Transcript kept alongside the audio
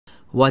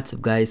What's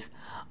up guys,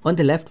 on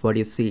the left what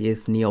you see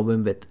is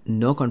neovim with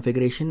no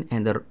configuration,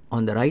 and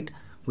on the right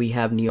we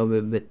have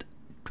neovim with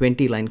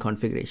 20 line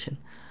configuration.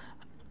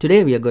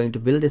 Today we are going to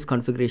build this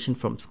configuration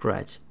from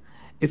scratch.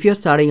 If you're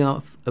starting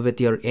off with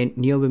your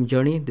neovim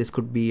journey, this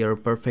could be your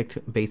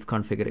perfect base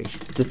configuration.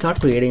 To start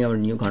creating our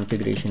new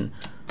configuration,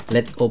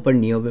 let's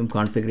open neovim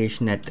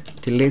configuration at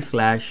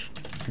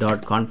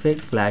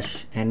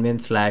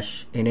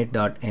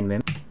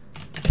 ~config/nvim/init.nvim.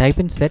 Type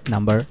in set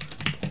number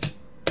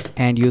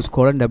and use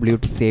 $W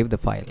to save the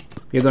file.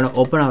 We're going to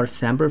open our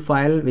sample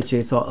file which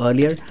we saw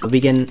earlier.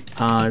 We can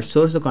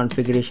source the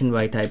configuration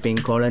by typing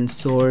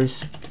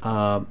 $source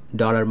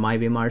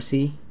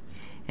 $myvimrc,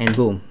 and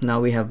boom, now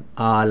we have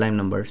line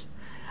numbers.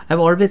 I've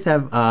always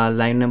have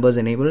line numbers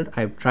enabled.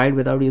 I've tried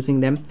without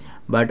using them,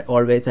 but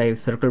always I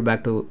circle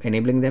back to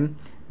enabling them.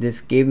 This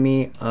gave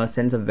me a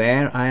sense of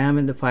where I am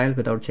in the file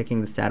without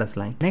checking the status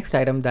line. Next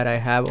item that I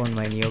have on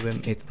my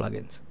neovim is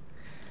plugins.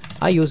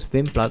 I use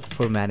Vim plug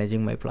for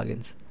managing my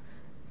plugins.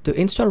 To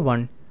install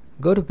one,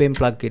 go to Vim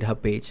plug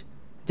GitHub page.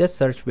 Just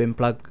search Vim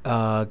plug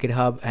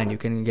GitHub and you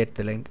can get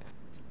the link.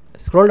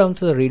 Scroll down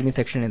to the readme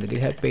section in the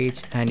GitHub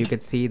page and you can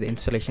see the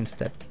installation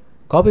step.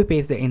 Copy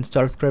paste the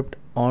install script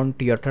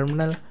onto your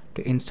terminal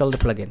to install the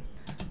plugin.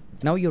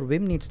 Now your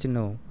Vim needs to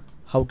know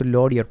how to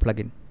load your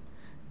plugin.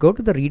 Go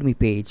to the readme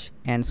page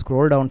and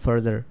scroll down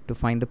further to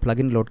find the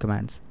plugin load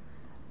commands.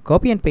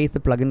 Copy and paste the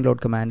plugin load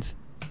commands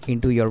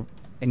into your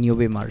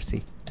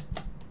neovim-rc.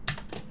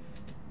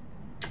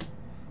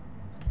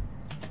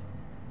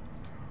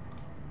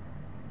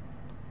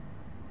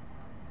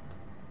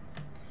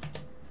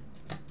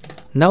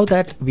 Now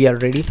that we are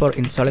ready for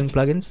installing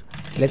plugins,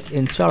 let's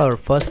install our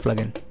first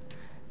plugin.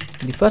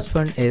 The first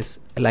one is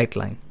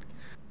Lightline.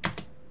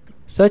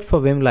 Search for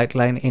Vim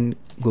Lightline in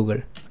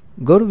Google.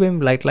 Go to Vim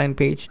Lightline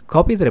page,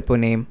 copy the repo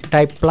name,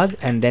 type plug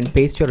and then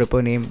paste your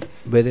repo name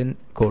within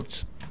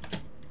quotes.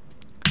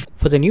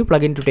 For the new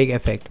plugin to take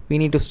effect, we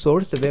need to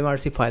source the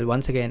vimrc file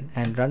once again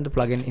and run the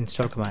plugin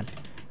install command.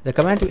 The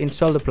command to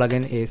install the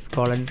plugin is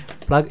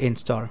 ~plug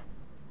install.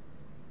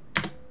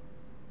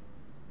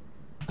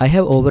 I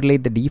have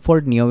overlaid the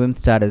default neovim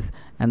status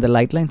and the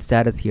lightline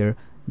status here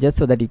just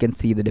so that you can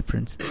see the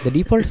difference. The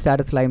default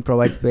status line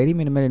provides very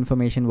minimal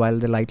information while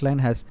the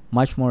lightline has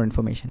much more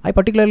information. I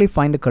particularly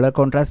find the color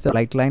contrast of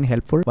lightline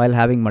helpful while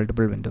having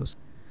multiple windows.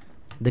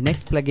 The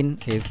next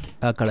plugin is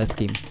a color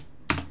scheme.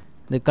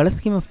 The color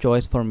scheme of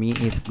choice for me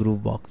is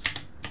gruvbox.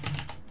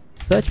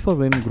 Search for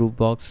Vim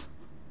gruvbox,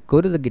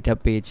 go to the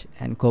GitHub page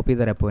and copy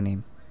the repo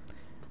name.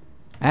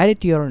 Add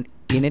it to your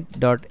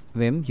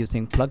init.vim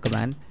using plug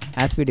command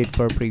as we did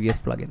for previous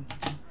plugin.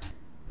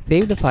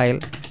 Save the file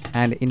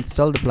and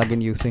install the plugin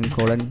using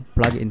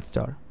 ~plug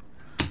install.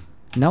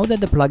 Now that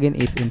the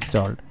plugin is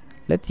installed,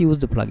 let's use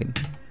the plugin.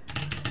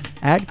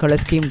 Add color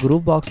scheme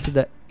gruvbox to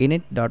the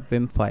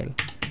init.vim file.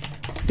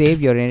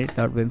 Save your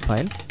init.vim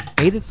file.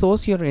 Either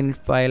source your init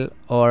file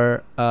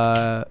or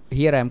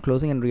here I am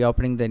closing and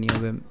reopening the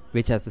neovim,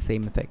 which has the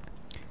same effect.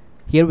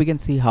 Here we can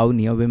see how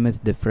neovim is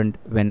different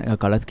when a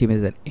color scheme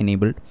is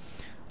enabled.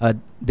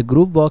 The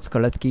gruvbox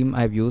color scheme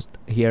I've used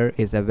here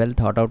is a well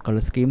thought out color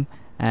scheme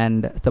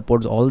and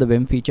supports all the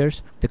Vim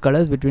features. The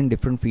colors between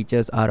different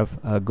features are of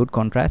good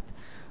contrast.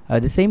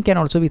 The same can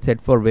also be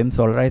said for Vim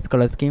solarized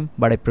color scheme,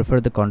 but I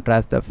prefer the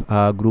contrast of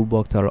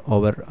gruvbox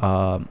over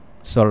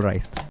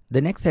solarized.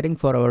 The next setting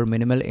for our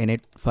minimal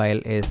init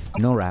file is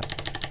nowrap.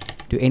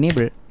 To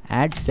enable,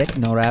 add set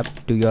nowrap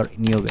to your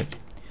neovim.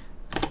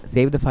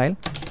 Save the file.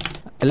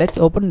 Let's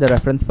open the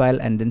reference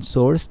file and then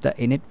source the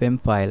init vim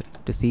file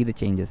to see the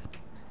changes.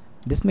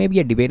 This may be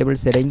a debatable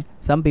setting.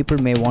 Some people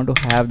may want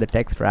to have the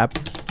text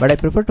wrapped, but I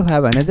prefer to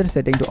have another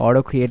setting to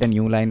auto create a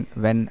new line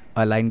when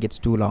a line gets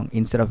too long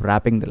instead of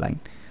wrapping the line.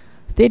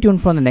 Stay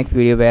tuned for the next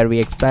video where we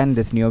expand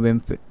this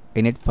neovim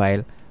init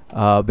file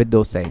with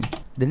those settings.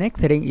 The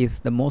next setting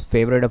is the most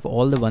favorite of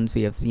all the ones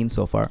we have seen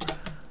so far.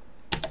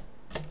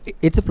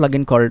 It's a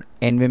plugin called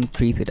nvim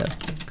treesitter.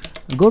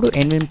 Go to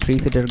nvim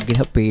treesitter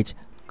GitHub page,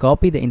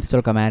 copy the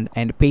install command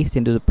and paste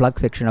into the plug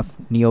section of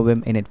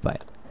neovim init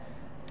file.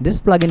 This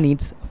plugin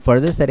needs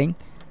further setting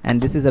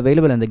and this is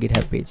available on the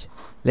GitHub page.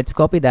 Let's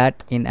copy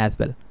that in as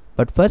well.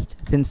 But first,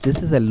 since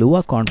this is a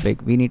Lua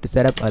config, we need to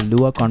set up a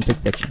Lua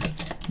config section.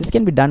 This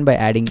can be done by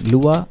adding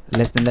Lua >=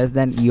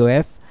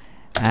 EOF,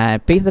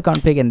 paste the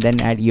config and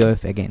then add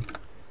EOF again.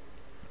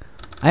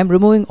 I am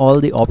removing all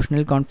the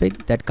optional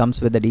config that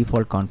comes with the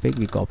default config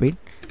we copied.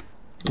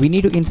 We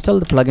need to install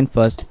the plugin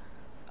first.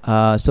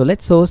 So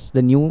let's source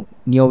the new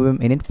neovim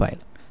init file.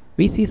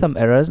 We see some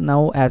errors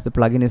now as the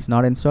plugin is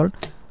not installed.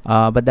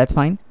 But that's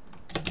fine.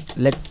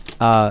 Let's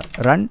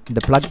run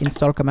the plug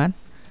install command.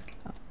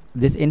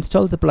 This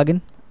installs the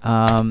plugin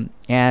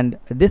and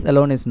this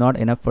alone is not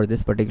enough for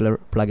this particular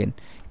plugin.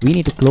 We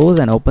need to close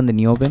and open the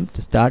neovim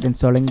to start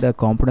installing the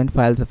component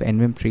files of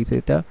nvim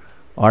treesitter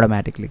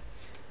automatically.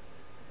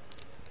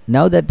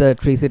 Now that the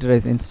treesitter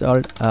is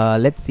installed,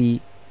 let's see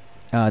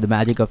the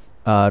magic of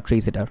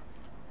treesitter.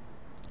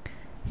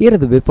 Here is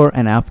the before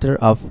and after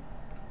of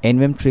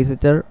nvim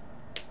treesitter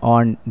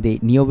on the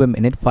neovim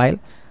init file.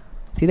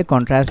 See the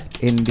contrast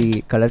in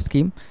the color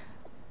scheme.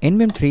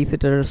 NVim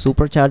treesitter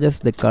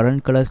supercharges the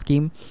current color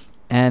scheme,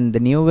 and the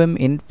neovim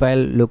int file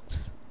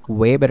looks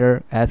way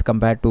better as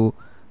compared to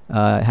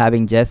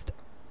having just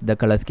the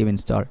color scheme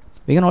installed.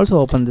 We can also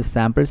open this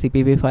sample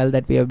CPP file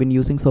that we have been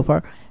using so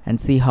far and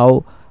see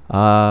how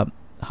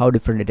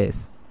different it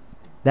is.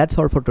 That's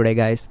all for today,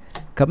 guys.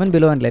 Comment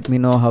below and let me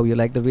know how you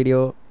like the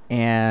video,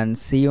 and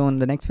see you on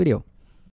the next video.